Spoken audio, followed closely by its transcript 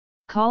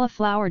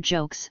Cauliflower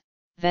jokes,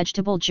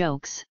 vegetable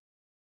jokes.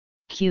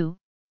 Q.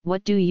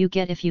 What do you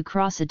get if you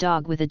cross a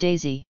dog with a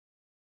daisy?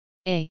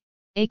 A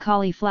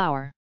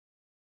cauliflower.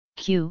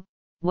 Q.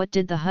 What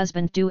did the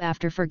husband do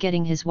after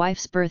forgetting his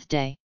wife's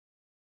birthday?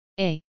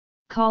 A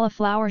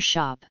cauliflower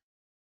shop.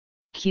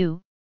 Q.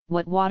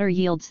 What water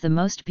yields the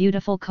most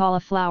beautiful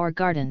cauliflower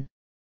garden?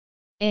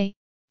 A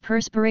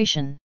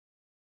perspiration.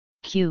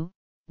 Q.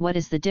 What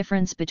is the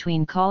difference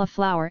between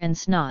cauliflower and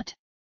snot?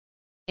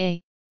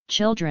 A.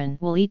 Children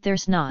will eat their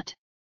snot.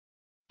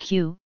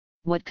 Q.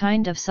 What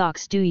kind of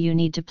socks do you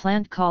need to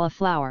plant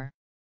cauliflower?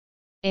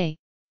 A.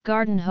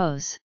 Garden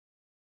hose.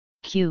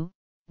 Q.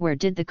 Where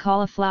did the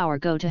cauliflower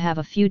go to have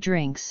a few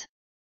drinks?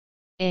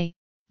 A.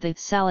 The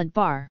salad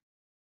bar.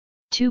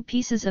 2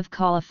 pieces of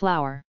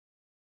cauliflower.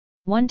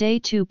 One day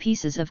 2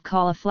 pieces of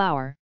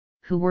cauliflower,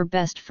 who were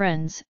best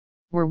friends,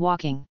 were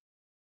walking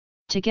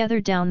together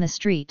down the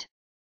street.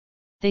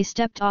 They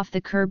stepped off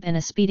the curb and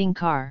a speeding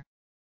car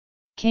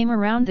came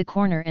around the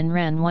corner and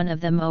ran one of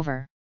them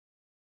over.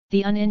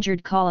 The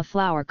uninjured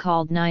cauliflower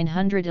called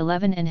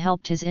 911 and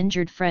helped his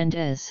injured friend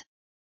as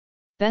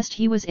best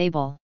he was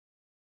able.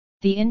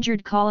 The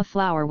injured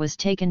cauliflower was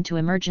taken to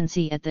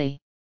emergency at the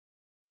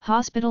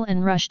hospital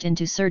and rushed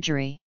into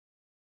surgery.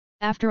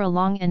 After a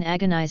long and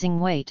agonizing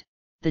wait,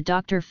 the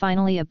doctor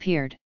finally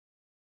appeared.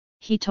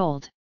 He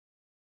told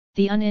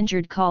the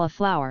uninjured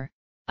cauliflower,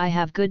 "I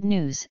have good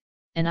news,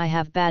 and I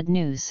have bad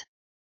news.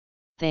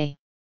 The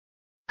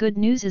good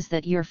news is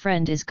that your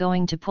friend is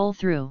going to pull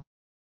through.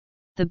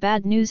 The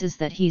bad news is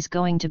that he's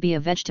going to be a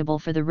vegetable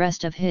for the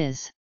rest of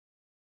his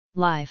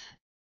life."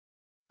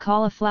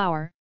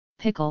 Cauliflower,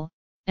 pickle,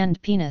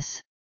 and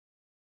penis.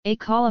 A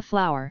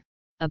cauliflower,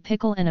 a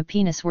pickle and a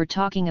penis were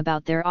talking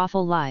about their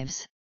awful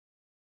lives.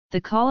 The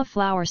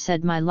cauliflower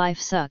said, "My life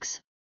sucks,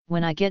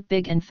 when I get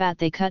big and fat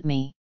they cut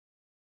me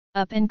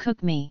up and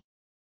cook me."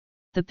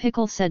 The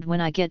pickle said,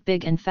 "When I get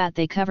big and fat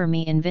they cover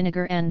me in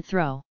vinegar and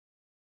throw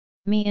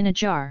me in a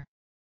jar."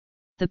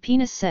 The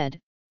penis said,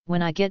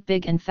 "When I get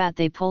big and fat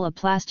they pull a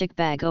plastic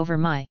bag over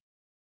my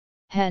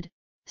head,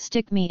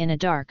 stick me in a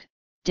dark,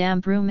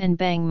 damp room and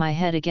bang my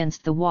head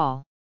against the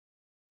wall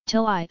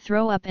till I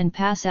throw up and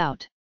pass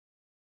out."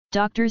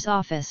 Doctor's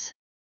office.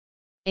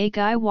 A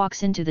guy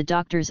walks into the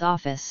doctor's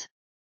office.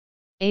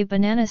 A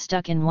banana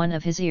stuck in one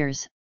of his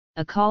ears,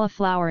 a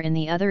cauliflower in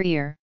the other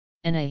ear,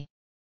 and a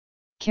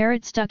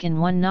carrot stuck in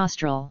one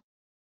nostril.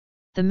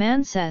 The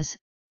man says,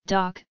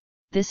 "Doc,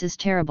 this is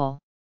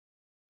terrible.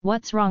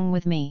 What's wrong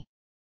with me?"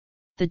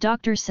 The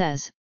doctor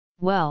says,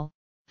 "Well,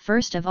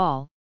 first of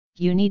all,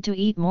 you need to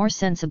eat more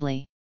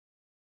sensibly.